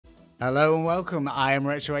Hello and welcome, I am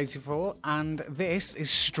Retro8T4 and this is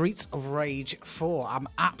Streets of Rage 4. I'm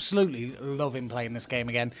absolutely loving playing this game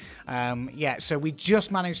again. Yeah, so we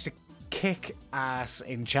just managed to kick ass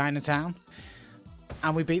in Chinatown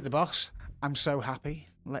and we beat the boss. I'm so happy.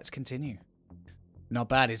 Let's continue. Not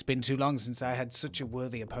bad, it's been too long since I had such a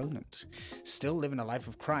worthy opponent. Still living a life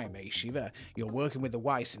of crime, eh, Shiva? You're working with the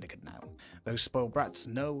Y Syndicate now. Those spoiled brats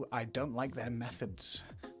know I don't like their methods.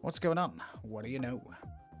 What's going on? What do you know?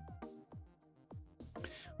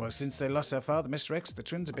 Well, since they lost their father, Mr. X, the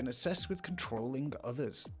twins have been obsessed with controlling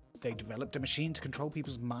others. They developed a machine to control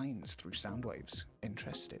people's minds through sound waves.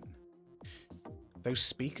 Interesting. Those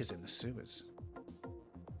speakers in the sewers.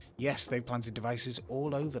 Yes, they planted devices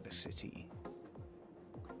all over the city.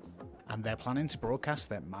 And they're planning to broadcast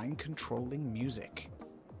their mind-controlling music.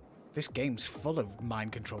 This game's full of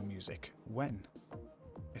mind-control music. When?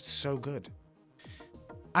 It's so good.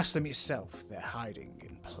 Ask them yourself. They're hiding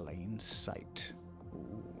in plain sight.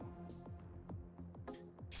 Ooh.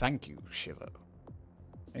 Thank you, Shiva.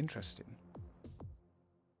 Interesting.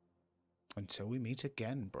 Until we meet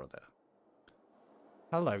again, brother.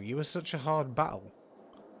 Hello, you were such a hard battle.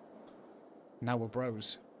 Now we're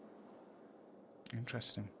bros.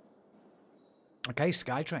 Interesting. Okay,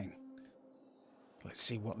 Skytrain. Let's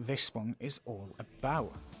see what this one is all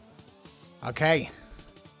about. Okay.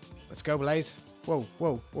 Let's go, Blaze. Whoa,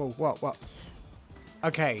 whoa, whoa, what?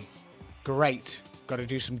 Okay. Great. Got to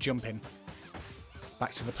do some jumping.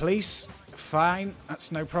 Back to the police. Fine.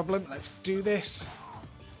 That's no problem. Let's do this.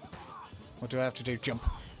 What do I have to do? Jump.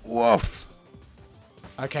 Woof.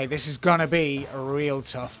 Okay, this is gonna be real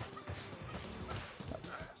tough.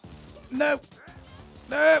 No.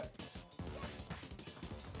 No.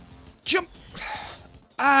 Jump.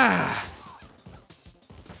 Ah.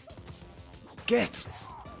 Get.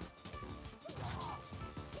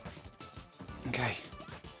 Okay.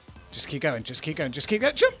 Just keep going. Just keep going. Just keep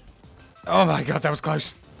going. Jump. Oh my god, that was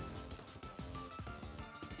close.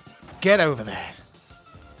 Get over there.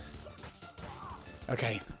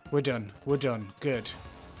 Okay, we're done. We're done. Good.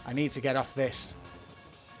 I need to get off this.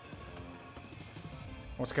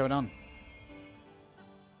 What's going on?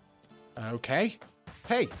 Okay.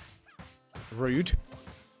 Hey. Rude.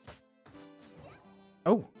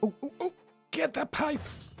 Oh. Get that pipe.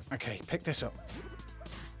 Okay, pick this up.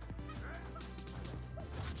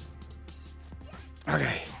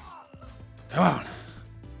 Okay. Come on.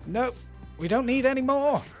 Nope. We don't need any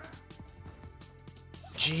more.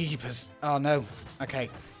 Jeepers. Oh, no. Okay.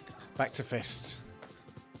 Back to fists.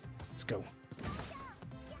 Let's go.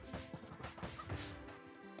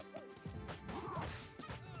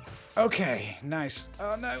 Okay. Nice.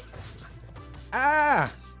 Oh, no.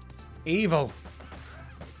 Ah! Evil.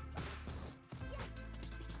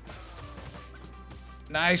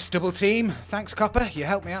 Nice double team. Thanks, Copper. You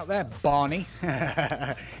helped me out there, Barney.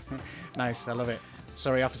 Nice, I love it.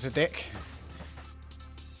 Sorry, Officer Dick.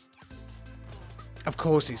 Of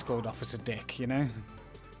course he's called Officer Dick, you know?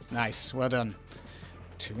 Nice, well done.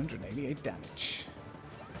 288 damage.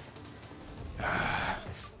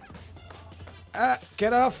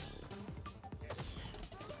 Get off.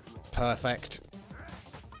 Perfect.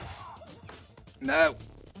 No.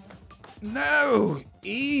 No.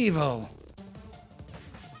 Evil.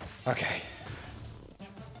 Okay.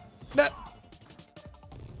 No.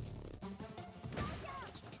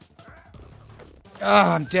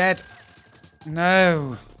 Oh, I'm dead.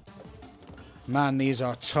 No. Man, these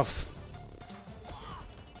are tough.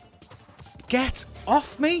 Get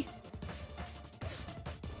off me.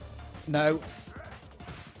 No.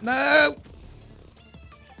 No.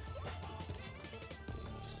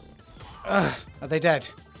 Are they dead?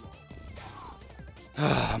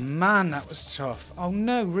 Oh, man, that was tough. Oh,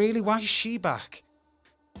 no, really? Why is she back?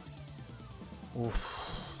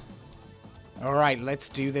 Oof. All right, let's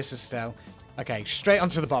do this, Estelle. Okay, straight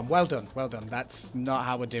onto the bomb. Well done, well done. That's not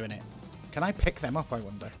how we're doing it. Can I pick them up, I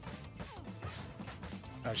wonder?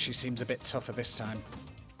 Oh, she seems a bit tougher this time.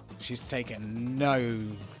 She's taken... No.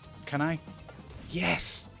 Can I?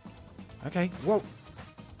 Yes. Okay, whoa.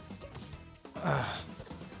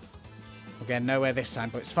 We're getting nowhere this time,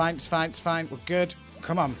 but it's fine, it's fine, it's fine. We're good.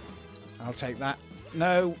 Come on. I'll take that.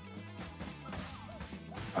 No.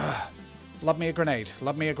 Lob me a grenade.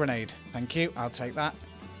 Lob me a grenade. Thank you. I'll take that.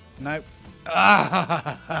 No.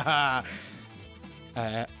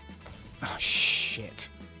 Oh, shit.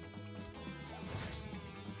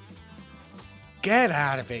 Get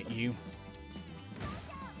out of it, you.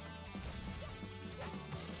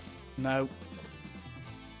 No.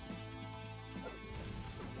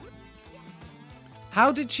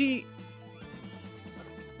 How did she...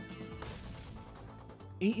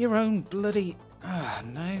 Eat your own bloody... Ah,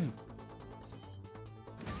 no.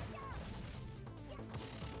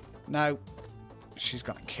 No. She's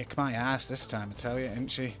gonna kick my ass this time, I tell you, isn't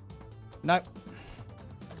she? No.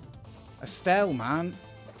 Estelle, man.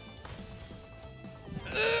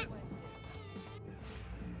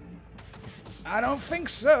 I don't think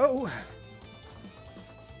so.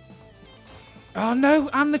 Oh no,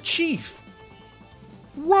 I'm the chief.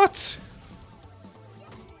 What?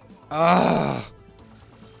 Ah.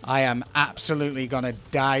 I am absolutely gonna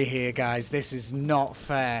die here, guys. This is not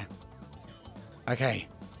fair. Okay.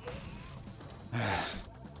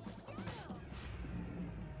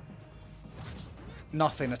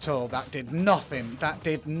 Nothing at all. That did nothing. That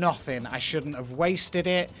did nothing. I shouldn't have wasted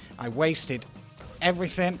it. I wasted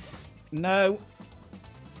everything. No.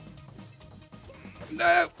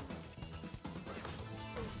 No.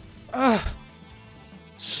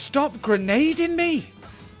 Stop grenading me.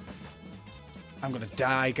 I'm gonna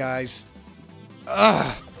die, guys.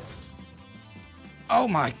 Oh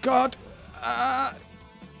my god.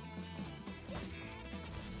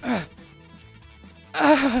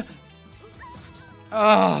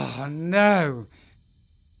 Oh no.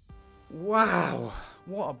 Wow.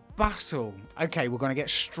 What a battle. Okay, we're gonna get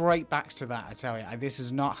straight back to that, I tell you. This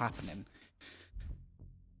is not happening.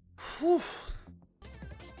 Whew.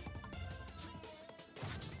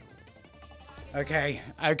 Okay,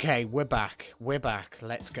 okay, we're back. We're back.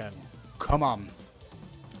 Let's go. Come on.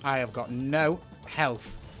 I have got no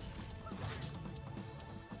health.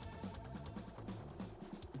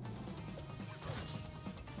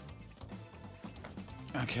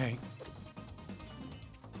 Okay.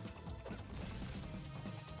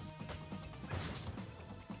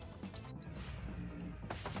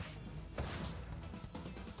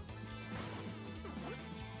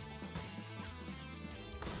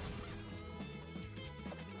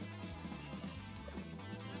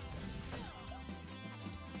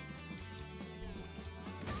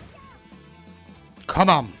 Come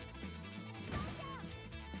on.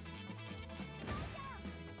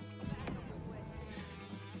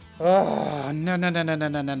 Oh, no, no, no, no, no,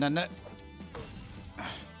 no, no, no, no.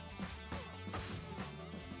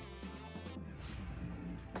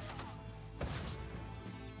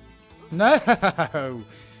 No.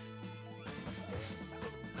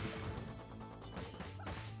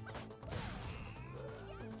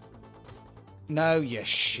 No, you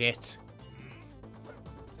shit.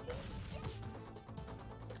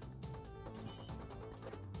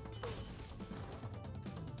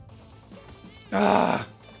 Ah.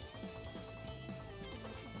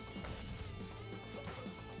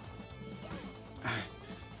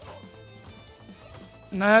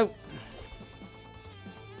 No.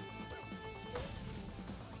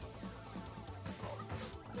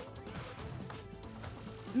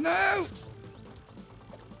 No.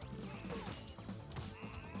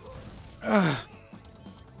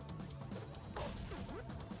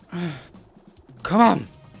 Come on.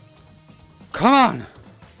 Come on.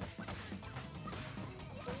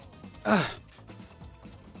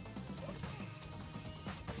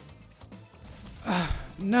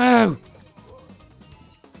 No.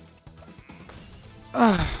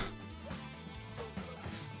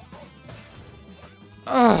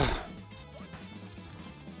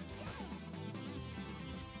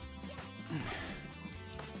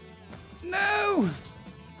 No.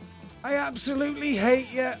 I absolutely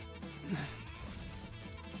hate you.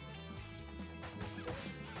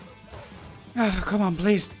 Oh, come on,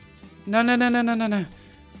 please. No, no, no, no, no, no, no.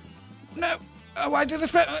 No. Oh, why do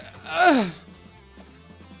this?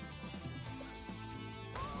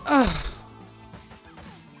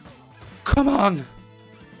 Come on.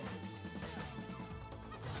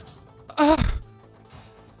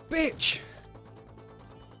 Bitch.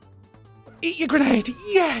 Eat your grenade.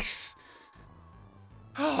 Yes.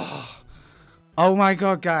 Oh my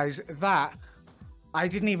god, guys. That. I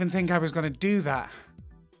didn't even think I was going to do that.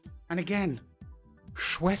 And again,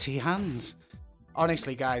 sweaty hands.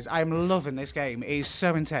 Honestly, guys, I'm loving this game. It is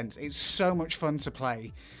so intense. It's so much fun to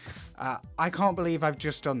play. I can't believe I've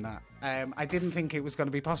just done that. I didn't think it was going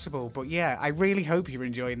to be possible. But yeah, I really hope you're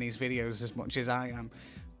enjoying these videos as much as I am.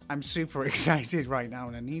 I'm super excited right now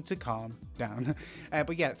and I need to calm down.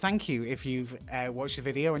 But yeah, thank you if you've watched the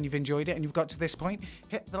video and you've enjoyed it and you've got to this point.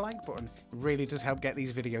 Hit the like button. It really does help get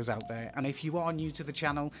these videos out there. And if you are new to the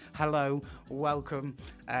channel, hello, welcome.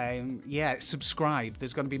 Yeah, subscribe.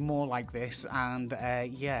 There's going to be more like this and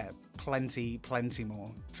yeah, plenty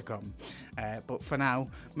more to come. But for now,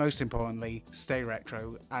 most importantly, stay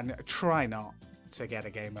retro and try not to get a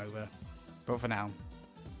game over. But for now,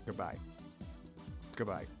 goodbye.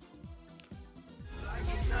 Goodbye. Like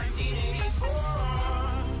it's 1984.